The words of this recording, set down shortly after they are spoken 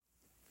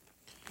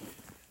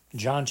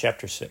John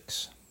chapter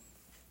 6.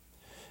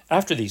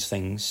 After these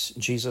things,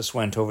 Jesus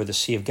went over the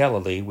Sea of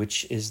Galilee,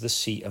 which is the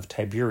Sea of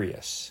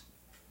Tiberias.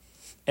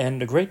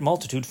 And a great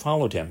multitude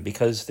followed him,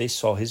 because they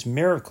saw his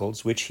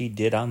miracles which he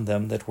did on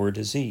them that were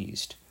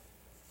diseased.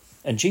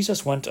 And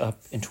Jesus went up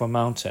into a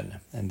mountain,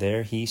 and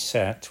there he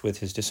sat with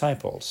his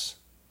disciples.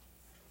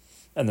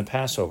 And the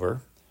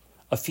Passover,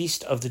 a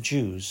feast of the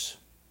Jews,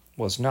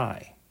 was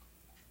nigh.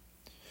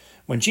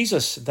 When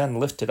Jesus then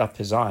lifted up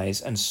his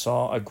eyes, and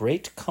saw a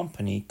great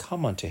company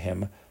come unto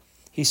him,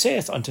 he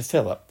saith unto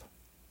Philip,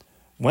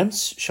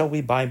 Whence shall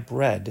we buy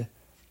bread,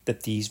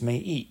 that these may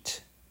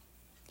eat?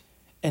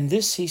 And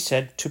this he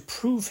said to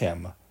prove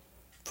him,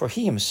 for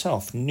he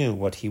himself knew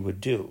what he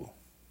would do.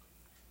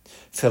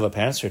 Philip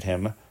answered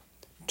him,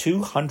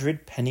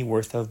 200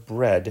 pennyworth of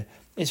bread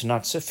is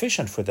not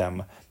sufficient for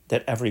them,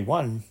 that every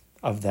one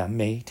of them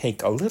may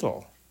take a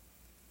little.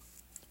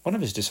 One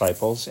of his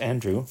disciples,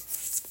 Andrew,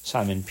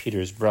 Simon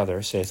Peter's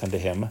brother, saith unto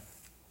him,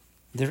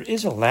 There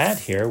is a lad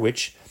here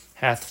which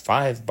hath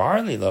 5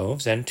 barley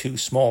loaves and 2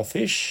 small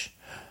fish,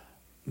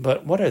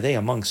 but what are they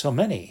among so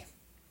many?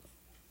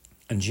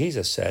 And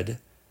Jesus said,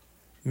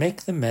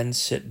 Make the men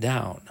sit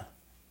down.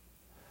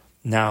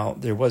 Now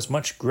there was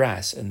much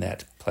grass in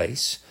that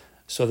place,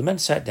 so the men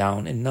sat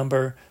down in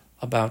number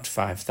about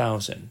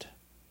 5,000.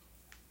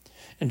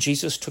 And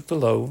Jesus took the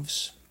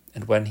loaves,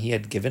 and when he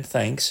had given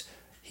thanks,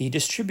 he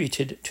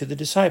distributed to the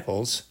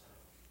disciples,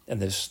 and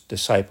the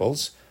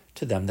disciples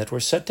to them that were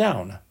set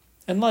down,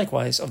 and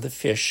likewise of the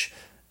fish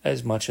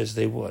as much as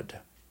they would.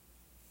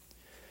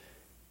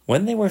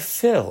 When they were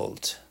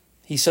filled,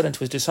 he said unto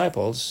his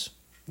disciples,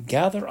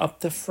 Gather up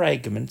the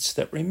fragments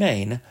that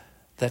remain,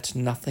 that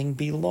nothing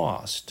be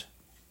lost.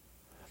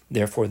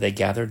 Therefore they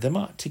gathered them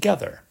up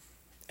together,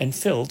 and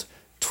filled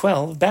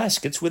 12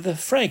 baskets with the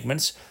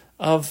fragments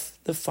of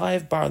the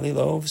 5 barley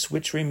loaves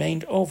which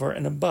remained over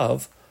and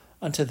above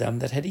unto them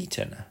that had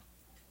eaten.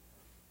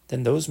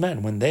 Then those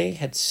men, when they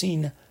had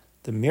seen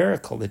the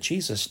miracle that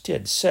Jesus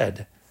did,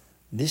 said,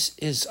 This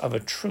is of a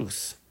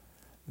truth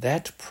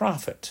that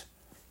prophet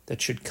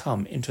that should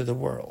come into the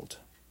world.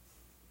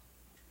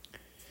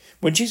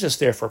 When Jesus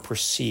therefore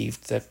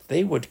perceived that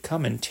they would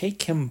come and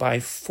take him by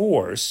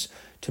force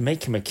to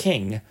make him a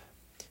king,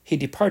 he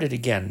departed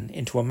again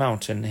into a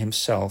mountain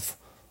himself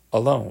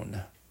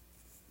alone.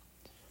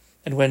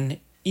 And when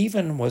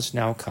even was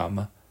now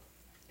come,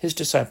 his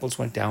disciples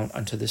went down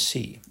unto the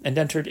sea, and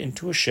entered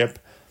into a ship,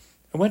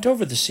 and went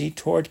over the sea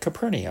toward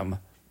Capernaum.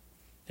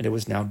 And it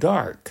was now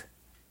dark,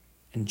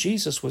 and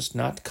Jesus was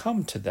not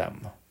come to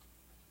them.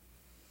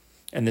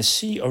 And the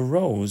sea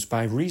arose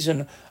by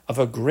reason of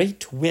a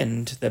great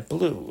wind that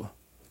blew.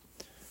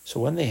 So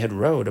when they had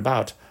rowed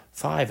about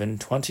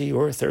 25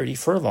 or 30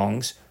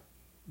 furlongs,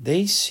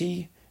 they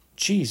see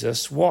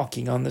Jesus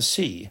walking on the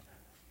sea,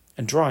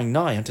 and drawing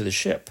nigh unto the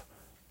ship,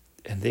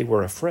 and they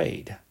were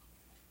afraid.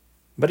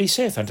 But he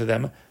saith unto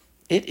them,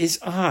 It is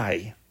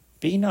I,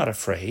 be not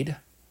afraid.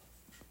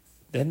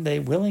 Then they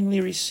willingly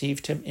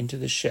received him into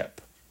the ship,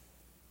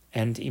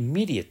 and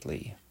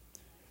immediately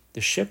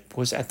the ship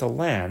was at the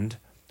land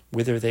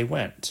whither they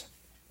went.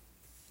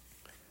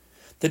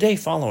 The day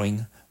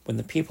following, when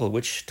the people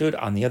which stood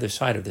on the other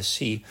side of the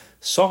sea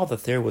saw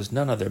that there was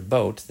none other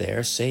boat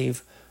there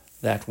save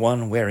that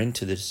one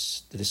whereinto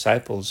the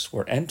disciples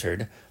were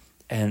entered,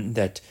 and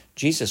that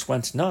Jesus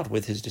went not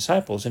with his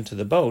disciples into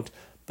the boat,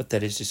 but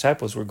that his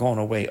disciples were gone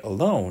away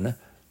alone,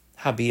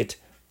 howbeit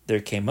there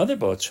came other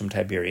boats from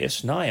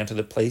Tiberias nigh unto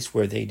the place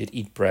where they did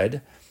eat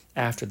bread,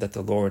 after that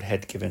the Lord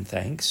had given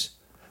thanks.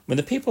 When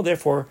the people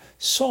therefore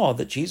saw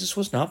that Jesus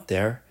was not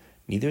there,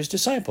 neither his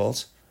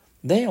disciples,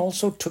 they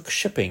also took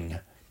shipping,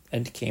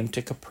 and came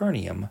to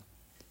Capernaum,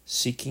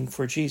 seeking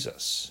for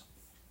Jesus.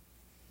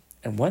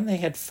 And when they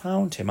had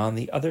found him on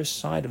the other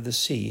side of the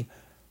sea,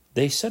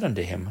 they said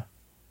unto him,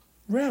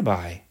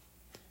 Rabbi,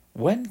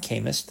 when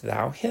camest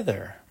thou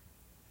hither?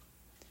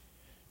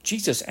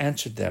 Jesus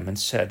answered them and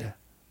said,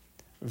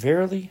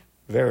 Verily,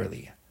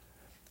 verily,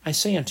 I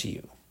say unto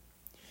you,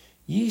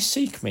 ye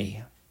seek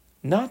me,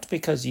 not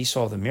because ye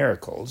saw the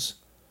miracles,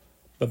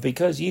 but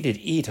because ye did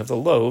eat of the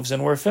loaves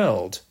and were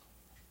filled.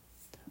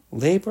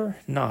 Labor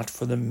not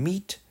for the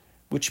meat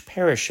which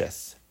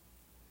perisheth,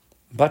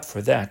 but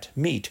for that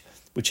meat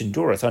which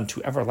endureth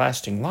unto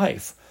everlasting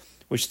life,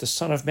 which the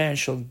Son of Man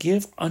shall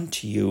give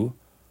unto you,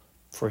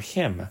 for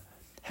him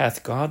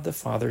hath God the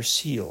Father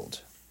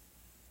sealed.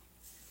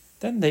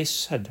 Then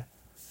said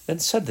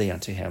they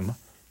unto him,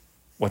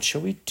 What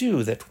shall we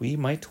do that we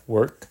might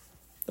work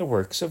the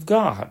works of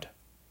God?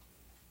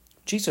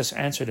 Jesus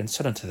answered and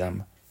said unto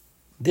them,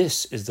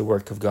 This is the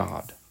work of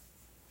God,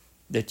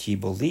 that ye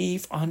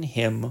believe on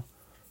him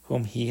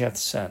whom he hath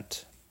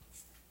sent.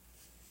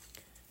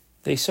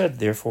 They said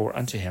therefore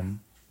unto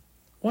him,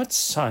 What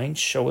sign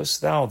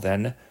showest thou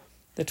then,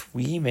 that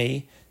we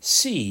may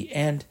see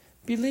and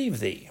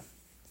believe thee?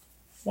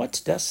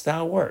 What dost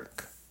thou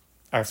work?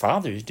 Our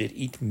fathers did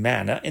eat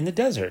manna in the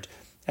desert,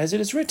 as it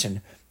is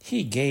written,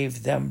 He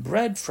gave them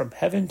bread from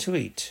heaven to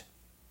eat.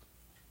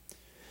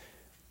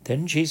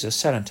 Then Jesus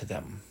said unto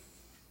them,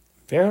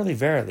 Verily,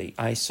 verily,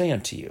 I say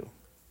unto you,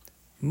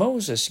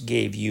 Moses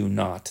gave you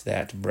not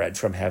that bread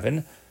from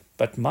heaven,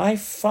 but my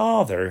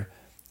Father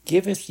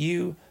giveth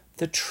you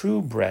the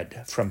true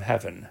bread from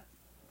heaven.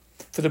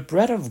 For the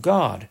bread of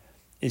God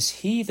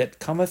is he that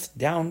cometh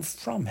down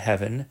from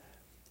heaven,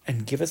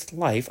 and giveth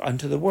life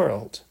unto the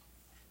world.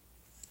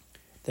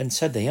 Then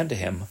said they unto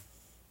him,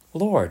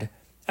 Lord,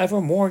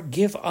 evermore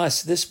give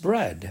us this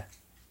bread.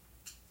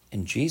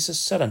 And Jesus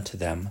said unto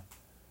them,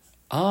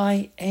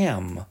 I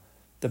am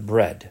the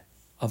bread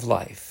of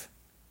life.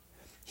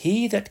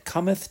 He that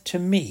cometh to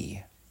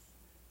me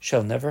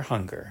shall never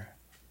hunger,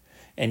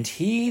 and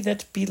he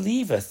that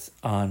believeth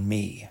on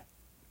me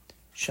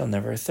shall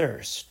never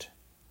thirst.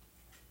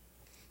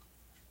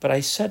 But I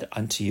said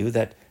unto you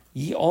that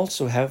ye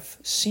also have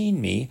seen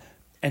me,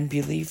 and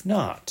believe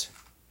not.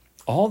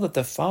 All that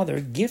the Father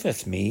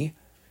giveth me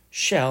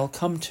shall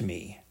come to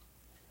me,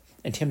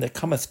 and him that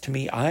cometh to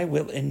me I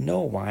will in no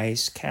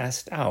wise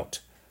cast out.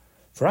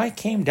 For I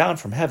came down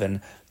from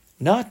heaven,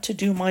 not to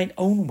do mine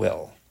own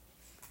will,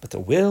 but the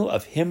will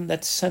of him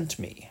that sent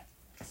me.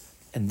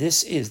 And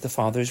this is the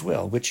Father's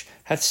will, which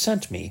hath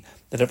sent me,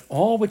 that of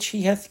all which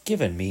he hath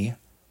given me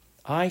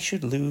I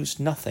should lose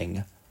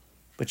nothing,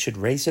 but should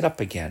raise it up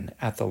again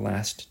at the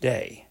last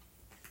day.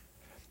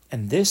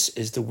 And this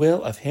is the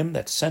will of him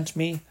that sent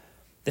me,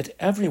 that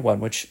every one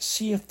which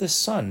seeth the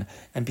Son,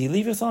 and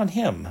believeth on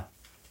him,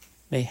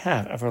 may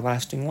have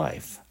everlasting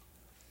life,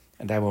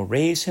 and I will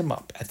raise him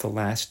up at the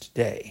last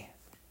day.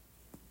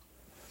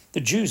 The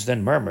Jews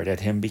then murmured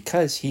at him,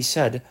 because he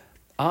said,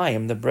 I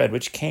am the bread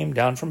which came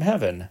down from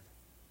heaven.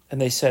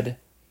 And they said,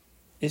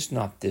 Is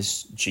not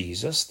this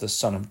Jesus, the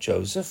son of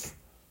Joseph,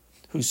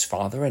 whose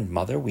father and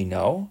mother we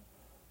know?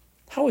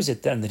 How is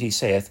it then that he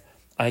saith,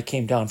 I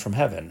came down from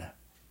heaven?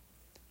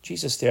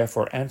 Jesus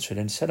therefore answered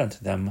and said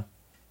unto them,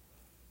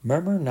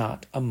 Murmur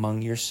not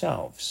among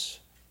yourselves.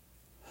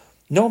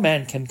 No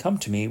man can come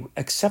to me,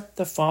 except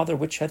the Father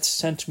which hath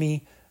sent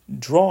me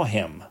draw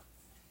him,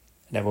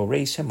 and I will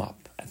raise him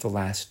up at the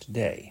last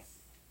day.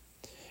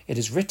 It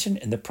is written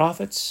in the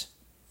prophets,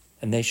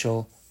 and they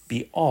shall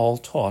be all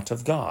taught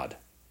of God.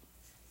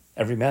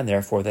 Every man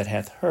therefore that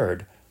hath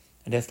heard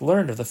and hath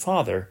learned of the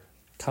Father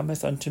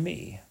cometh unto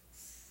me.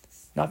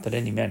 Not that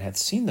any man hath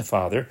seen the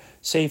Father,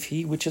 save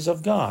he which is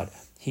of God.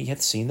 He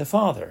hath seen the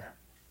Father.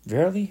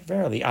 Verily,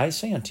 verily, I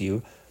say unto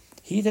you,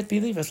 he that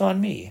believeth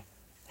on me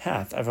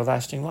hath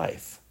everlasting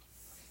life.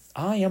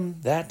 I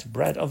am that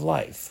bread of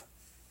life.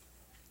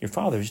 Your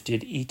fathers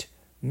did eat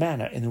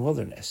manna in the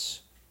wilderness,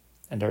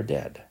 and are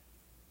dead.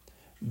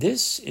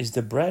 This is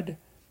the bread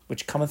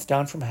which cometh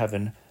down from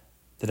heaven,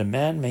 that a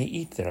man may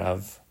eat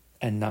thereof,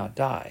 and not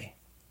die.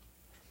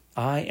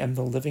 I am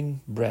the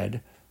living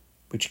bread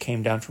which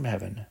came down from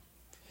heaven.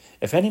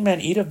 If any man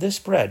eat of this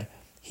bread,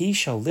 he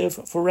shall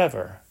live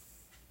forever.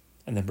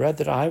 And the bread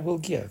that I will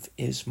give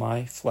is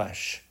my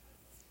flesh,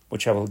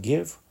 which I will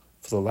give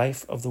for the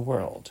life of the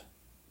world.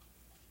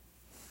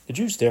 The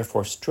Jews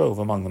therefore strove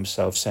among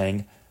themselves,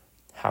 saying,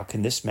 How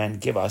can this man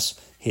give us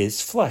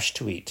his flesh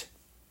to eat?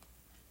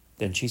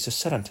 Then Jesus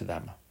said unto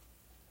them,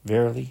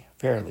 Verily,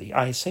 verily,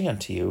 I say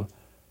unto you,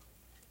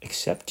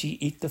 except ye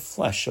eat the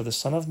flesh of the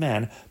Son of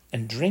Man,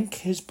 and drink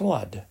his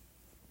blood,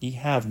 ye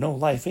have no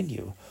life in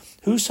you.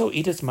 Whoso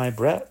eateth my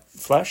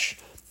flesh,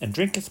 and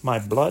drinketh my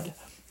blood,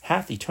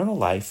 hath eternal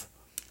life,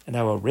 and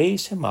I will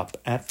raise him up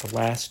at the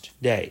last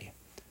day.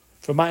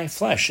 For my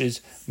flesh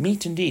is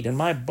meat indeed, and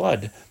my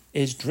blood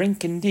is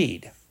drink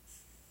indeed.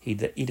 He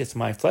that eateth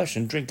my flesh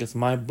and drinketh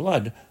my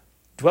blood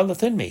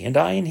dwelleth in me, and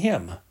I in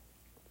him.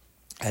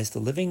 As the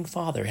living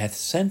Father hath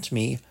sent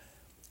me,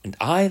 and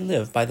I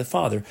live by the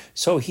Father,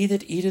 so he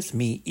that eateth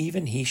me,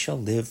 even he shall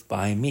live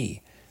by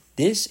me.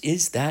 This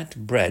is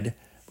that bread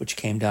which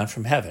came down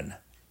from heaven,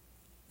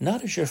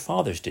 not as your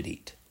fathers did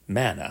eat,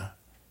 manna,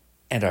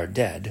 and are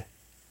dead.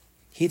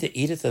 He that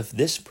eateth of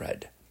this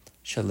bread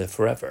shall live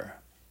forever.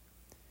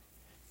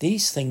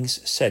 These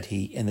things said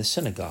he in the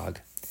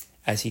synagogue,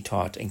 as he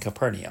taught in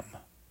Capernaum.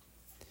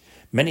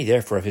 Many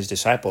therefore of his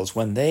disciples,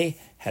 when they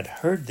had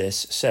heard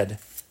this, said,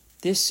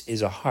 This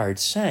is a hard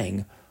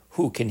saying,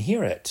 who can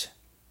hear it?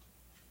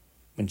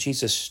 When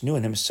Jesus knew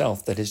in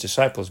himself that his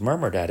disciples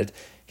murmured at it,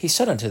 he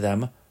said unto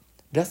them,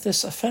 Doth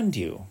this offend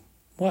you?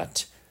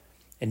 What?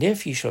 And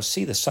if ye shall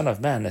see the Son of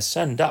Man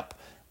ascend up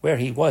where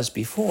he was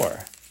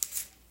before,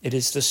 it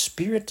is the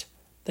Spirit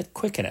that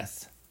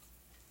quickeneth.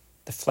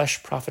 The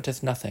flesh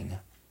profiteth nothing.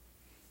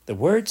 The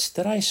words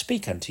that I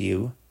speak unto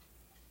you,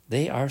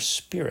 they are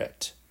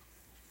spirit,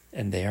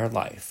 and they are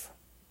life.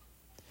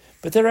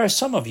 But there are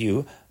some of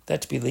you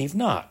that believe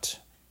not.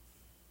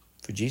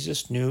 For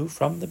Jesus knew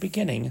from the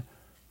beginning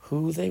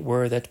who they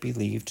were that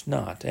believed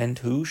not, and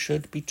who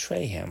should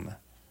betray him.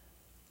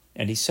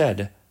 And he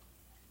said,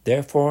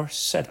 Therefore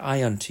said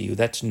I unto you,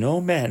 that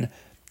no man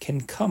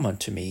can come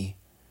unto me,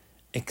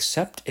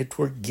 except it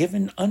were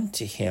given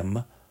unto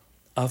him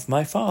of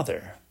my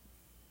Father.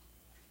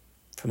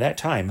 From that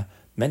time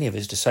many of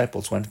his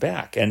disciples went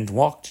back, and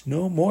walked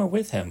no more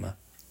with him.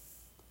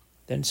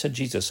 Then said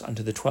Jesus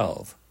unto the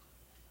 12,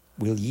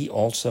 Will ye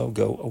also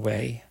go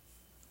away?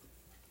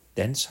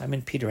 Then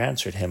Simon Peter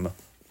answered him,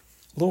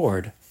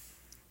 Lord,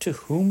 to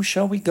whom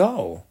shall we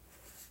go?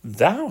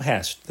 Thou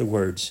hast the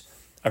words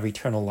of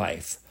eternal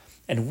life,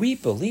 and we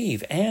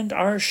believe and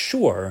are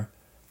sure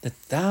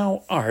that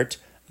thou art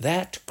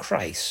that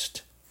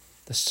Christ,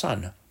 the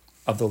Son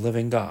of the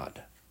living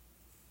God.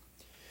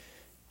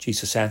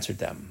 Jesus answered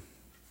them,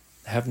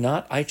 Have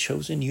not I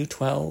chosen you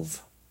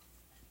 12?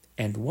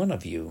 And one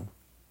of you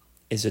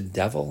is a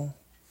devil?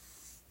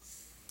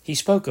 He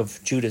spoke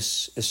of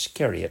Judas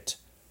Iscariot,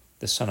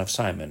 the son of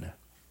Simon,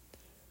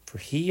 for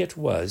he it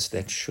was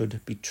that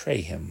should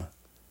betray him,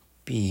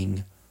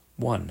 being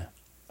one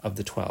of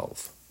the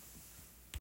 12.